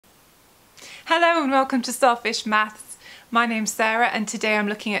Hello and welcome to Starfish Maths. My name's Sarah and today I'm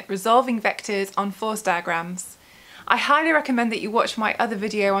looking at resolving vectors on force diagrams. I highly recommend that you watch my other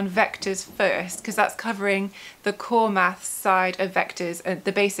video on vectors first because that's covering the core maths side of vectors and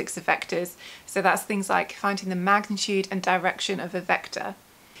the basics of vectors. So that's things like finding the magnitude and direction of a vector.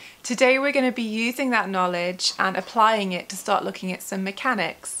 Today we're going to be using that knowledge and applying it to start looking at some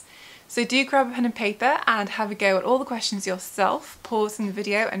mechanics. So do grab a pen and paper and have a go at all the questions yourself, pausing the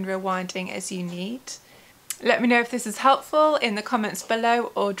video and rewinding as you need. Let me know if this is helpful in the comments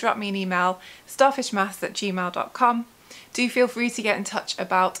below or drop me an email, starfishmaths@gmail.com. Do feel free to get in touch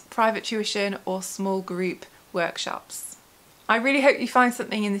about private tuition or small group workshops. I really hope you find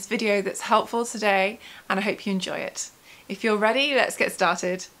something in this video that's helpful today and I hope you enjoy it. If you're ready, let's get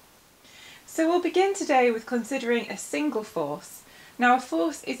started. So we'll begin today with considering a single force. Now a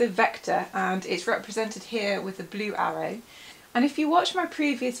force is a vector and it's represented here with a blue arrow. And if you watch my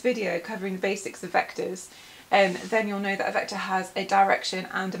previous video covering the basics of vectors, then you'll know that a vector has a direction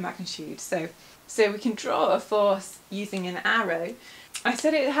and a magnitude. So we can draw a force using an arrow. I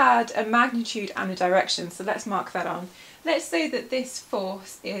said it had a magnitude and a direction, so let's mark that on. Let's say that this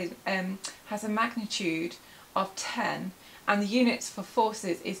force has a magnitude of 10 and the units for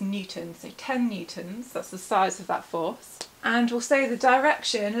forces is newtons, so 10 newtons, that's the size of that force. And we'll say the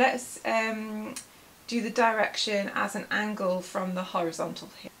direction, let's do the direction as an angle from the horizontal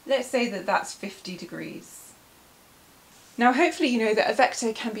here. Let's say that that's 50 degrees. Now hopefully you know that a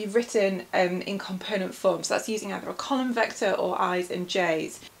vector can be written in component form, so that's using either a column vector or i's and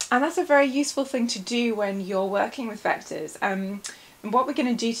j's. And that's a very useful thing to do when you're working with vectors. And what we're going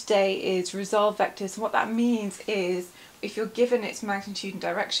to do today is resolve vectors. What that means is if you're given its magnitude and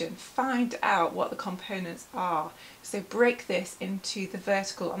direction, find out what the components are. So break this into the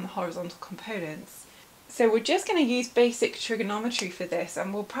vertical and the horizontal components. So we're just going to use basic trigonometry for this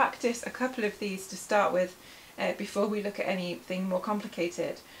and we'll practice a couple of these to start with before we look at anything more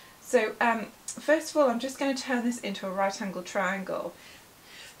complicated. So first of all I'm just going to turn this into a right angle triangle.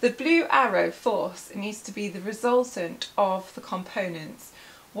 The blue arrow force needs to be the resultant of the components.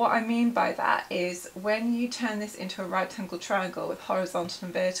 What I mean by that is when you turn this into a right angle triangle with horizontal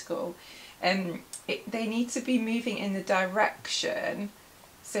and vertical, they need to be moving in the direction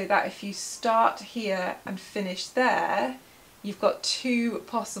so that if you start here and finish there, you've got two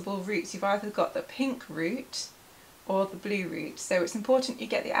possible routes. You've either got the pink route or the blue route. So it's important you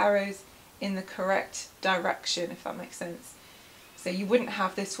get the arrows in the correct direction, if that makes sense. So you wouldn't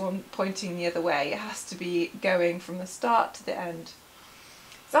have this one pointing the other way. It has to be going from the start to the end.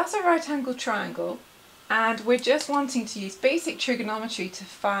 So that's a right angle triangle and we're just wanting to use basic trigonometry to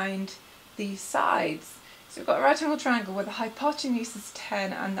find these sides. So we've got a right angle triangle where the hypotenuse is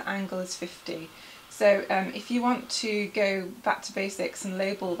 10 and the angle is 50. So if you want to go back to basics and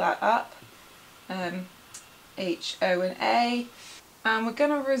label that up, H, O and A, and we're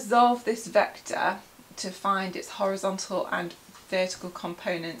going to resolve this vector to find its horizontal and vertical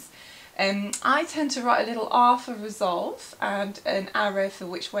components. I tend to write a little R for resolve and an arrow for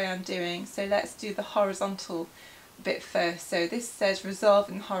which way I'm doing, so let's do the horizontal bit first. So this says resolve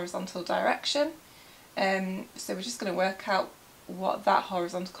in the horizontal direction, so we're just going to work out what that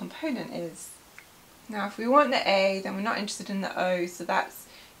horizontal component is. Now if we want the A, then we're not interested in the O, so that's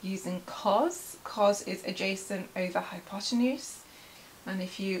using cos. Cos is adjacent over hypotenuse, and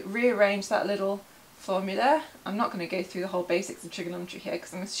if you rearrange that little formula, I'm not going to go through the whole basics of trigonometry here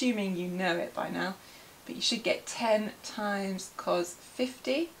because I'm assuming you know it by now, but you should get 10 times cos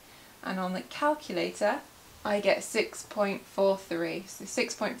 50, and on the calculator I get 6.43, so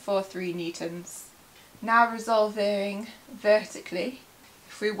 6.43 newtons. Now resolving vertically,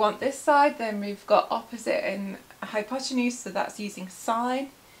 if we want this side then we've got opposite in hypotenuse, so that's using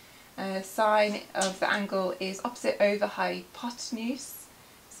sine. Sine of the angle is opposite over hypotenuse.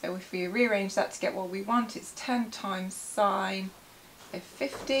 So if we rearrange that to get what we want, it's 10 times sine of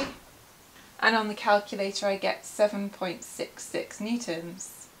 50, and on the calculator I get 7.66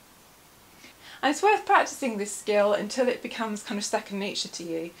 newtons. And it's worth practicing this skill until it becomes kind of second nature to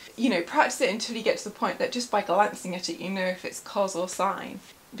you. You know, practice it until you get to the point that just by glancing at it you know if it's cos or sine,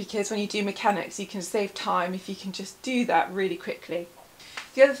 because when you do mechanics you can save time if you can just do that really quickly.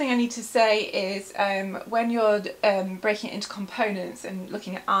 The other thing I need to say is when you're breaking it into components and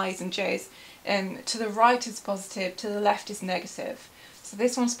looking at i's and j's, to the right is positive, to the left is negative. So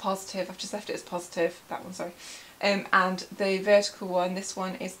this one's positive, I've just left it as positive, that one, sorry. And the vertical one, this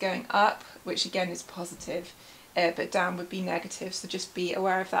one is going up, which again is positive, but down would be negative, so just be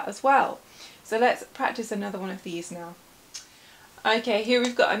aware of that as well. So let's practice another one of these now. Okay, here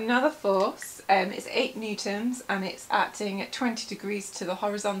we've got another force. It's 8 newtons and it's acting at 20 degrees to the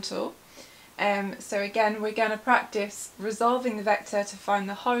horizontal. So again, we're going to practice resolving the vector to find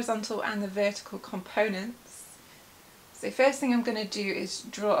the horizontal and the vertical components. So first thing I'm going to do is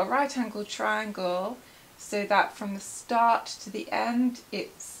draw a right angled triangle so that from the start to the end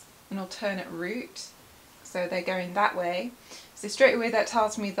it's an alternate route. So they're going that way. So straight away that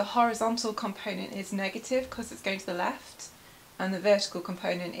tells me the horizontal component is negative because it's going to the left, and the vertical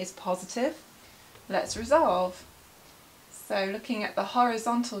component is positive. Let's resolve. So looking at the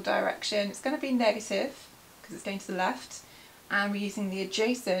horizontal direction, it's going to be negative because it's going to the left, and we're using the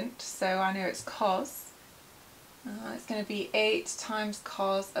adjacent, so I know it's cos. It's going to be 8 times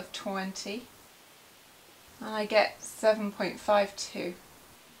cos of 20, and I get 7.52.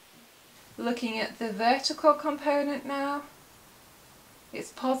 Looking at the vertical component now,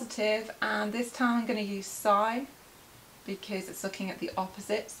 it's positive, and this time I'm going to use sine because it's looking at the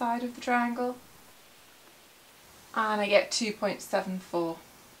opposite side of the triangle, and I get 2.74.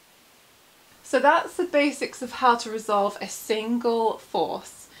 So that's the basics of how to resolve a single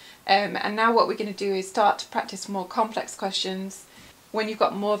force, and now what we're going to do is start to practice more complex questions when you've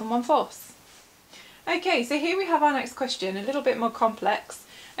got more than one force. Okay, so here we have our next question, a little bit more complex.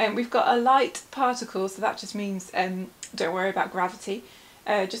 We've got a light particle, so that just means don't worry about gravity.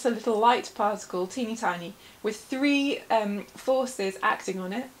 Just a little light particle, teeny tiny, with 3 forces acting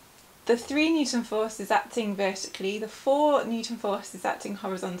on it. The 3 Newton force is acting vertically, the 4 Newton force is acting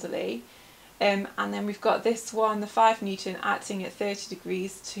horizontally, and then we've got this one, the 5 Newton, acting at 30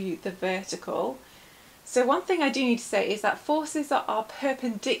 degrees to the vertical. So one thing I do need to say is that forces that are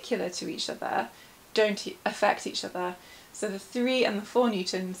perpendicular to each other don't affect each other. So the 3 and the 4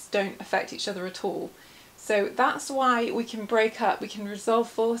 Newtons don't affect each other at all. So that's why we can we can resolve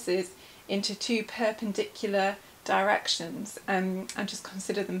forces into 2 perpendicular directions and just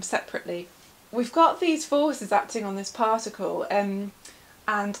consider them separately. We've got these forces acting on this particle, and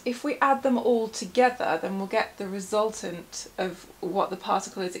if we add them all together, then we'll get the resultant of what the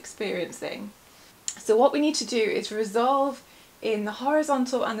particle is experiencing. So what we need to do is resolve in the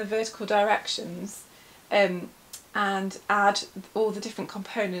horizontal and the vertical directions, and add all the different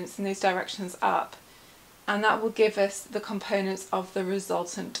components in those directions up, and that will give us the components of the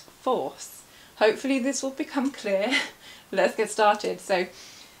resultant force. Hopefully this will become clear. Let's get started. So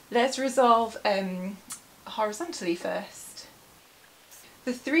let's resolve horizontally first.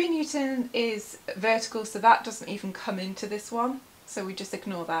 The 3 Newton is vertical, so that doesn't even come into this one, so we just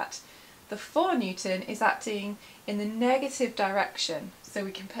ignore that. The 4 Newton is acting in the negative direction, so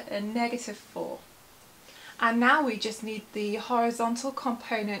we can put a -4. And now we just need the horizontal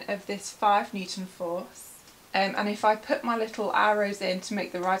component of this 5 Newton force. And if I put my little arrows in to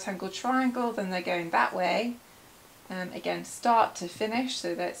make the right angled triangle, then they're going that way. Again, start to finish,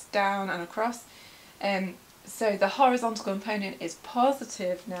 so that's down and across. So the horizontal component is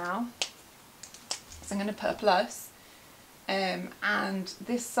positive now. So I'm going to put a plus. And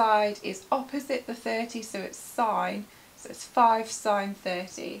this side is opposite the 30, so it's sine. So it's 5 sine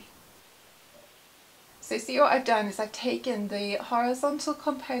 30. So see what I've done is I've taken the horizontal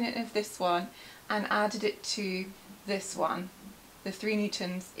component of this one and added it to this one. The 3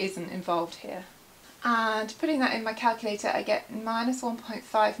 Newtons isn't involved here. And putting that in my calculator, I get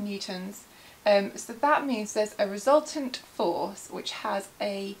 -1.5 Newtons. So that means there's a resultant force which has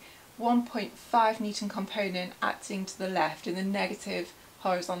a 1.5 Newton component acting to the left in the negative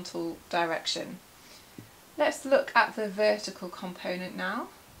horizontal direction. Let's look at the vertical component now.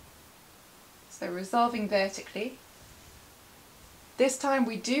 So resolving vertically. This time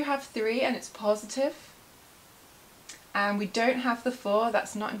we do have 3 and it's positive, and we don't have the 4,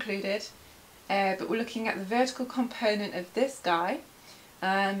 that's not included, but we're looking at the vertical component of this guy.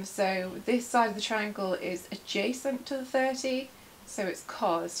 So this side of the triangle is adjacent to the 30, so it's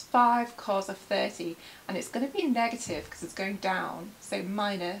cos, 5 cos of 30, and it's going to be negative because it's going down, so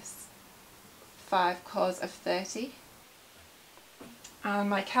minus 5 cos of 30.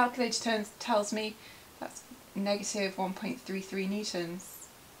 And my calculator tells me that's negative 1.33 Newtons.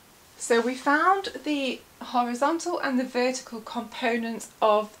 So we found the horizontal and the vertical components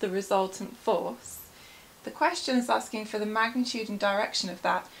of the resultant force. The question is asking for the magnitude and direction of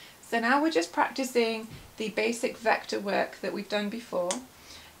that. So now we're just practicing the basic vector work that we've done before.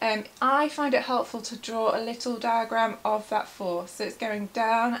 I find it helpful to draw a little diagram of that force. So it's going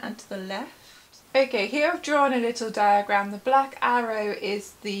down and to the left. Okay, here I've drawn a little diagram. The black arrow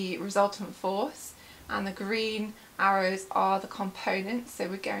is the resultant force and the green arrows are the components. So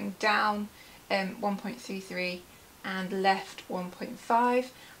we're going down 1.33 and left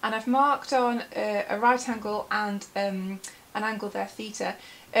 1.5, and I've marked on a right angle and an angle there, theta.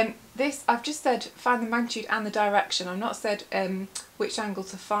 This I've just said find the magnitude and the direction. I've not said which angle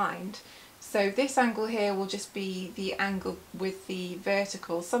to find. So this angle here will just be the angle with the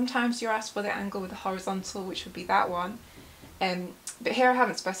vertical. Sometimes you're asked for the angle with the horizontal, which would be that one. But here I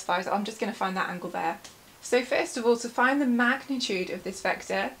haven't specified, so I'm just going to find that angle there. So first of all, to find the magnitude of this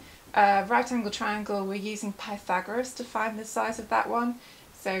vector, right angle triangle, we're using Pythagoras to find the size of that one.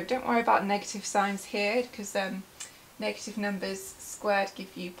 So don't worry about negative signs here, because negative numbers squared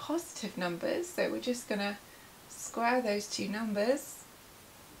give you positive numbers. So we're just going to square those two numbers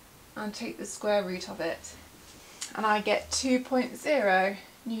and take the square root of it. And I get 2.0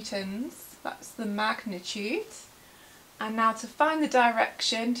 newtons. That's the magnitude. And now to find the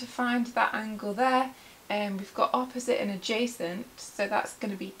direction, to find that angle there, we've got opposite and adjacent, so that's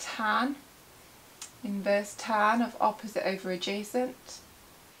going to be tan, inverse tan of opposite over adjacent.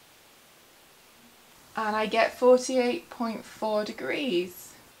 And I get 48.4 degrees.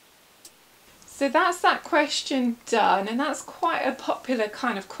 So that's that question done, and that's quite a popular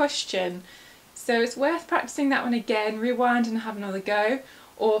kind of question. So it's worth practicing that one again, rewind and have another go,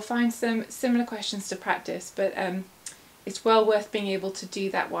 or find some similar questions to practice, but it's well worth being able to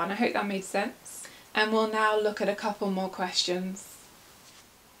do that one. I hope that made sense. And we'll now look at a couple more questions.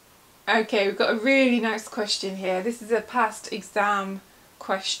 Okay, we've got a really nice question here. This is a past exam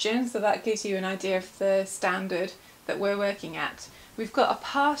question, so that gives you an idea of the standard that we're working at. We've got a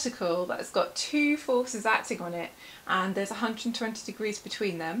particle that's got two forces acting on it, and there's 120 degrees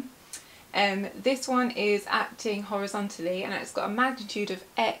between them. This one is acting horizontally, and it's got a magnitude of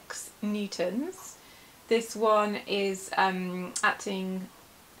x newtons. This one is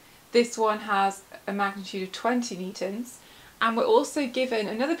this one has a magnitude of 20 newtons, and we're also given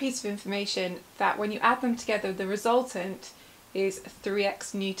another piece of information that when you add them together, the resultant is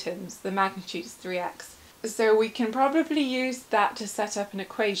 3x newtons. The magnitude is 3x. So we can probably use that to set up an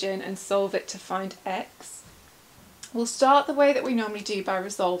equation and solve it to find x. We'll start the way that we normally do by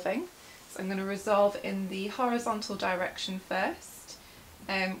resolving. So I'm going to resolve in the horizontal direction first.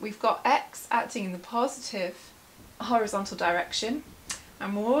 We've got x acting in the positive horizontal direction,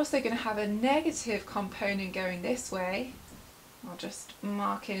 and we're also going to have a negative component going this way. I'll just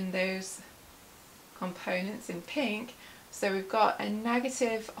mark in those components in pink. So we've got a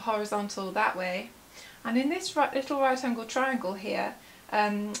negative horizontal that way, and in this little right angle triangle here,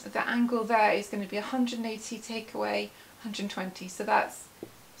 the angle there is going to be 180 take away 120, so that's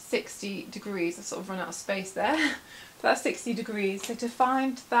 60 degrees. I sort of run out of space there. That's 60 degrees. So to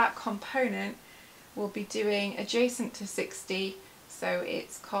find that component, we'll be doing adjacent to 60, so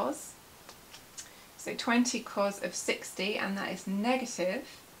it's cos. So 20 cos of 60, and that is negative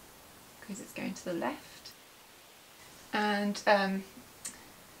because it's going to the left. And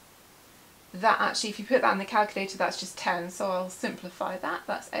that actually, if you put that in the calculator, that's just 10, so I'll simplify that.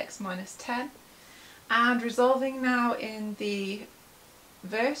 That's x minus 10. And resolving now in the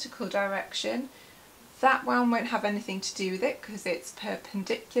vertical direction, that one won't have anything to do with it because it's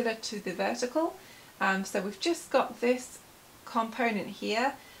perpendicular to the vertical. So we've just got this component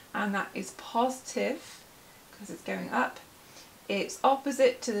here, and that is positive because it's going up. It's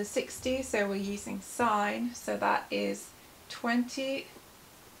opposite to the 60, so we're using sine, so that is 20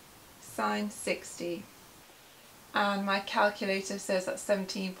 sine 60. And my calculator says that's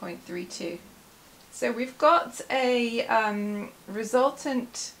 17.32. So we've got a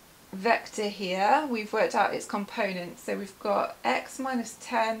resultant vector here. We've worked out its components. So we've got x minus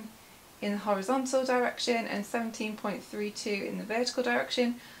 10 in the horizontal direction and 17.32 in the vertical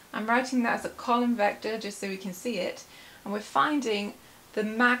direction. I'm writing that as a column vector just so we can see it, and we're finding the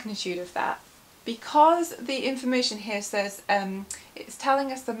magnitude of that. Because the information here says it's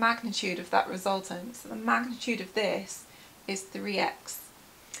telling us the magnitude of that resultant, so the magnitude of this is 3x.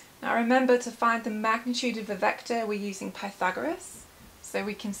 Now remember, to find the magnitude of a vector we're using Pythagoras, so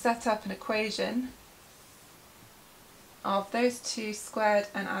we can set up an equation of those two squared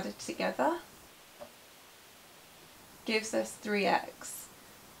and added together gives us 3x.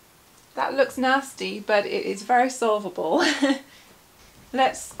 That looks nasty, but it is very solvable.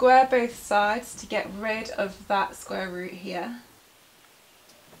 Let's square both sides to get rid of that square root here.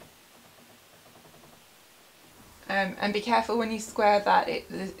 And be careful when you square that,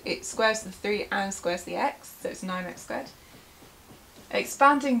 it squares the 3 and squares the x, so it's 9x squared.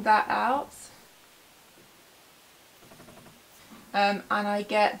 Expanding that out, and I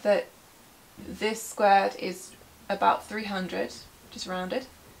get that this squared is about 300, just rounded.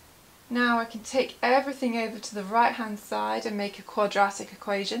 Now I can take everything over to the right hand side and make a quadratic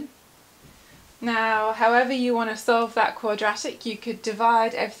equation. Now, however you want to solve that quadratic, you could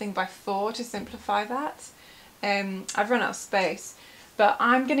divide everything by 4 to simplify that. I've run out of space, but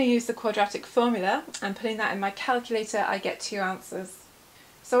I'm going to use the quadratic formula, and putting that in my calculator I get 2 answers.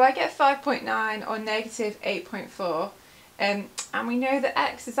 So I get 5.9 or negative 8.4. And we know that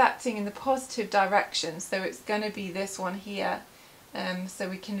x is acting in the positive direction, so it's going to be this one here. So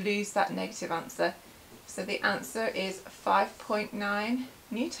we can lose that negative answer. So the answer is 5.9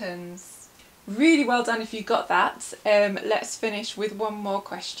 newtons. Really well done if you got that. Let's finish with one more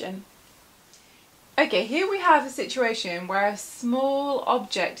question. Okay, here we have a situation where a small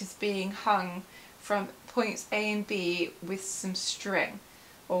object is being hung from points A and B with some string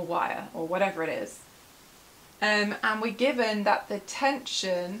or wire or whatever it is. And we're given that the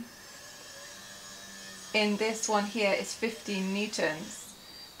tension in this one here is 15 newtons.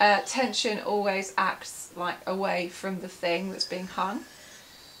 Tension always acts like away from the thing that's being hung.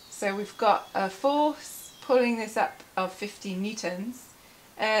 So we've got a force pulling this up of 15 newtons.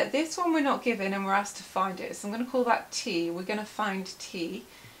 This one we're not given and we're asked to find it, so I'm going to call that T. We're going to find T.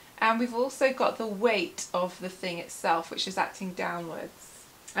 And we've also got the weight of the thing itself, which is acting downwards.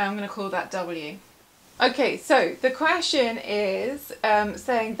 And I'm going to call that W. Okay, so the question is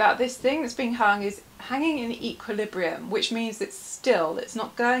saying that this thing that's being hung is hanging in equilibrium, which means it's still, it's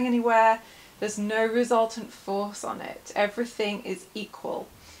not going anywhere, there's no resultant force on it, everything is equal.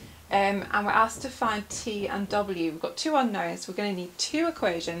 And we're asked to find T and W. We've got two unknowns, we're going to need two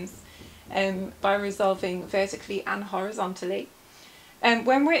equations by resolving vertically and horizontally.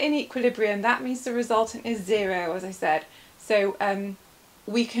 When we're in equilibrium, that means the resultant is zero, as I said. So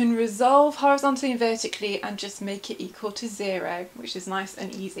we can resolve horizontally and vertically and just make it equal to zero, which is nice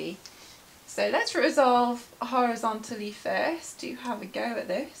and easy. So let's resolve horizontally first. Do have a go at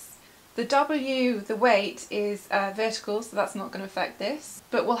this. The W, the weight, is vertical, so that's not going to affect this.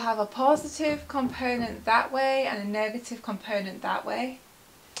 But we'll have a positive component that way and a negative component that way.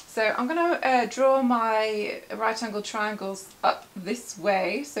 So I'm going to draw my right angle triangles up this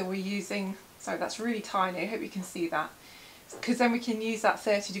way. So we're using, sorry, that's really tiny, I hope you can see that. Because then we can use that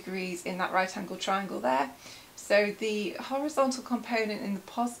 30 degrees in that right angle triangle there. So the horizontal component in the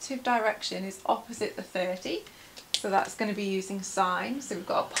positive direction is opposite the 30. So that's going to be using sine. So we've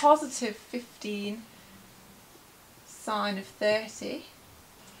got a positive 15 sine of 30.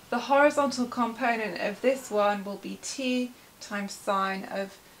 The horizontal component of this one will be t times sine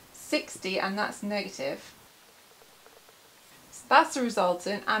of 60, and that's negative. So that's the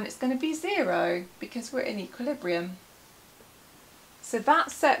resultant, and it's going to be 0 because we're in equilibrium. So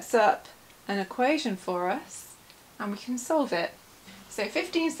that sets up an equation for us, and we can solve it. So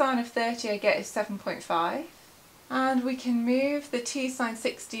 15 sine of 30 I get is 7.5, and we can move the t sine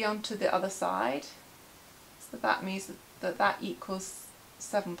 60 onto the other side. So that means that equals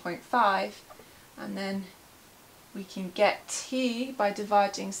 7.5, and then we can get t by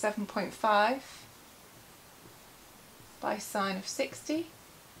dividing 7.5 by sine of 60,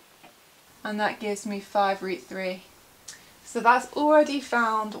 and that gives me 5 root 3. So that's already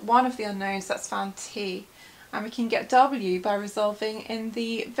found one of the unknowns, that's found t, and we can get w by resolving in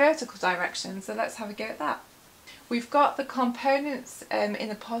the vertical direction. So let's have a go at that. We've got the components in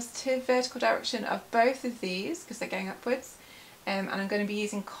the positive vertical direction of both of these because they're going upwards, and I'm going to be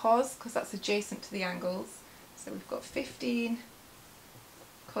using cos because that's adjacent to the angles. So we've got 15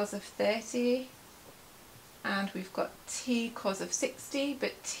 cos of 30, and we've got t cos of 60,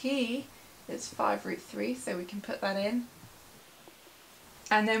 but t is 5 root 3, so we can put that in.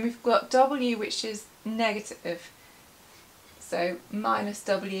 And then we've got w, which is negative, so minus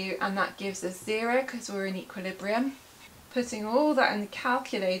w, and that gives us 0 because we're in equilibrium. Putting all that in the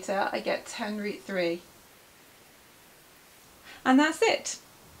calculator, I get 10 root 3. And that's it.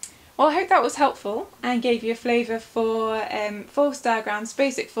 Well, I hope that was helpful and gave you a flavour for force diagrams,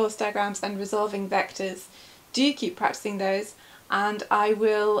 basic force diagrams and resolving vectors. Do keep practicing those, and I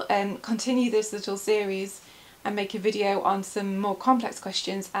will continue this little series and make a video on some more complex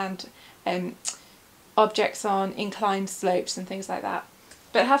questions and objects on inclined slopes and things like that.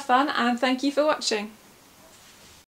 But have fun, and thank you for watching.